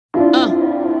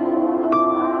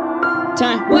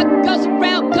turn. What goes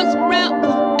around comes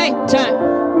around. Hey, turn.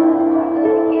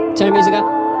 Turn the music up.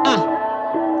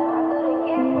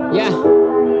 Yeah.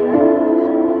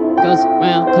 Goes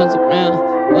around, comes around.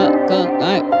 What goes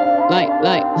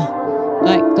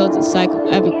like goes in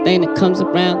cycle. Everything that comes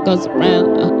around goes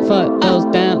around. Before it goes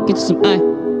down, get you some eye.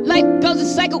 Life goes in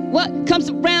cycle. What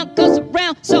comes around goes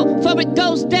around. So before it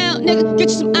goes down, nigga, get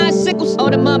you some icicles.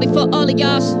 Order mommy for all of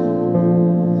y'all's.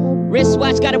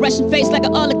 Wristwatch got a Russian face like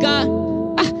an oligarch.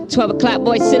 12 o'clock,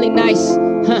 boy, silly nice.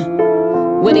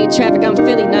 Willie in traffic, I'm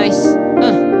Philly nice.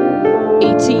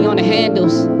 ET on the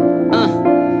handles.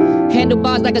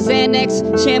 Handlebars like a Xanax.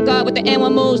 Sham guard with the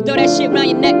N1 moves. Throw that shit around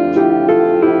your neck.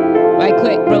 Right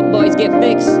quick, broke boys get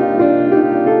fixed.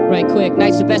 Right quick,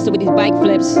 nice Sylvester with these bike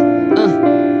flips.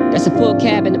 That's a full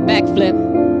cab and a backflip.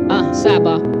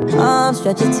 Sidebar. Arms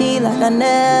stretch your T like I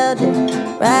nailed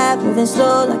it. Rap moving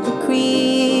slow like a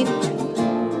creep.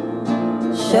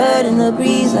 Shirt in the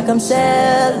breeze like I'm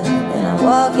sailing. And I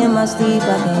walk in my sleep,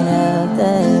 I can't help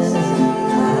that.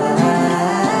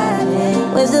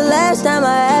 When's the last time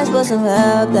I asked for some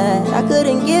help that I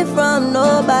couldn't get from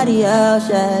nobody else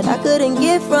yet? I couldn't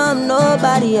get from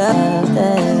nobody else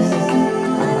that.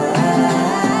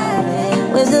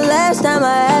 When's the last time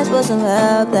I asked for some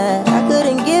help that I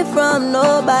couldn't get from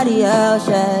nobody else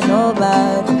yet?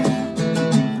 Nobody.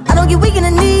 I don't get weak in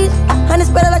the knees, honey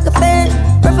spread it like a fan.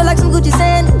 Perfect like some Gucci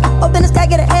sandals. Open the sky,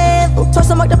 get a handful.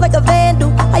 Torso marked up like a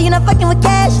vandal. How you not fucking with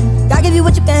cash? God give you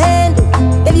what you can handle.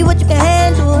 Give you what you can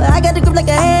handle. I got the grip like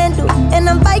a handle. And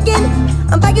I'm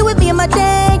biking with me and my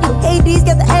Daniel. AD's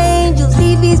got the angels,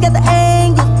 TV's got the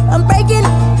angles. I'm breaking.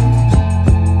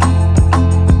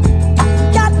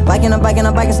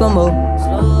 I'm biking slow-mo.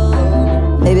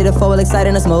 Maybe the 4 will excite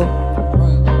in the smoke.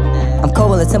 I'm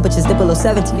cold when the temperatures dip below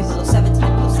 70.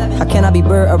 How can I be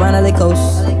bird around LA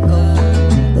coast?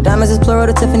 The diamonds is plural,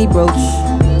 the Tiffany brooch.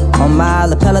 On my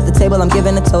lapel at the table, I'm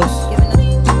giving a toast.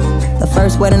 The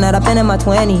first wedding that I've been in my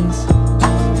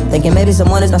 20s. Thinking maybe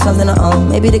someone is not something to own.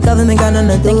 Maybe the government got nothing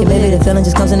to do. Thinking maybe the feeling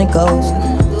just comes and it goes.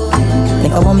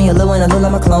 Think I want me a little and I look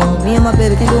like my clone. Me and my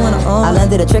baby can do on our own. I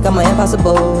landed a trick on my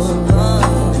impossible.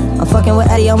 I'm fucking with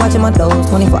Eddie, I'm watching my toes.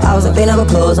 24 hours like they never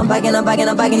close. I'm biking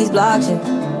these blocks, yeah.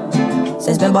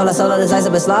 Since been ball, I solo this ice,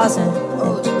 I've been slossing.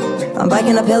 I'm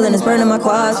biking uphill and it's burning my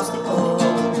quads.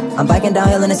 I'm biking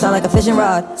downhill and it sound like a fishing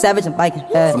rod. Savage, I'm biking,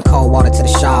 yeah. From cold water to the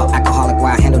shop, alcoholic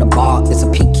where I handle the bar. It's a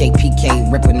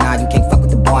PK, ripper, nah, you can't fuck with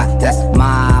the bar. That's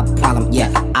my problem,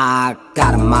 yeah. I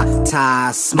got my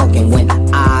tie smoking when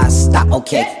I stop,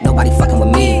 okay. Nobody fucking with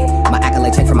me. My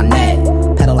accolades take from my neck.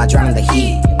 Pedal, I drown in the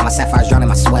heat. My sapphires drown in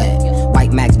my sweat.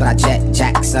 White max, but I jet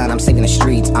Jackson. I'm saving the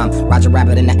streets. Roger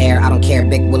Rabbit in the air. I don't care.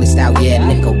 Big Willie style, yeah.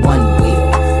 Nigga, one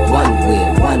wheel,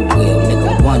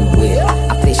 nigga, one wheel.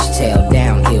 I fishtail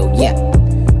downhill, yeah.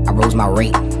 I rose my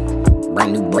rate.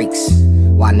 Brand new brakes.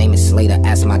 Why name it Slater?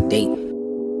 Ask my date.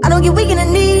 I don't get weak in the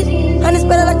knees. Honey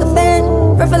spread it like a fan.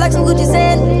 Perfect like some Gucci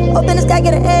sandals. Open the sky,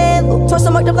 get a handful. Torso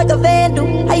marked up like a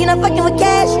vandal. How you not fucking with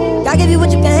cash? God give you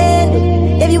what you can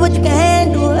handle. Give you what you can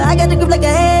handle. I got the grip like a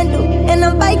handle. And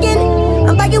I'm biking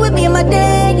with me and my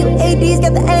Daniel. AD's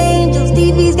got the angels,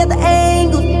 TV's got the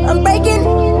angles. I'm breaking.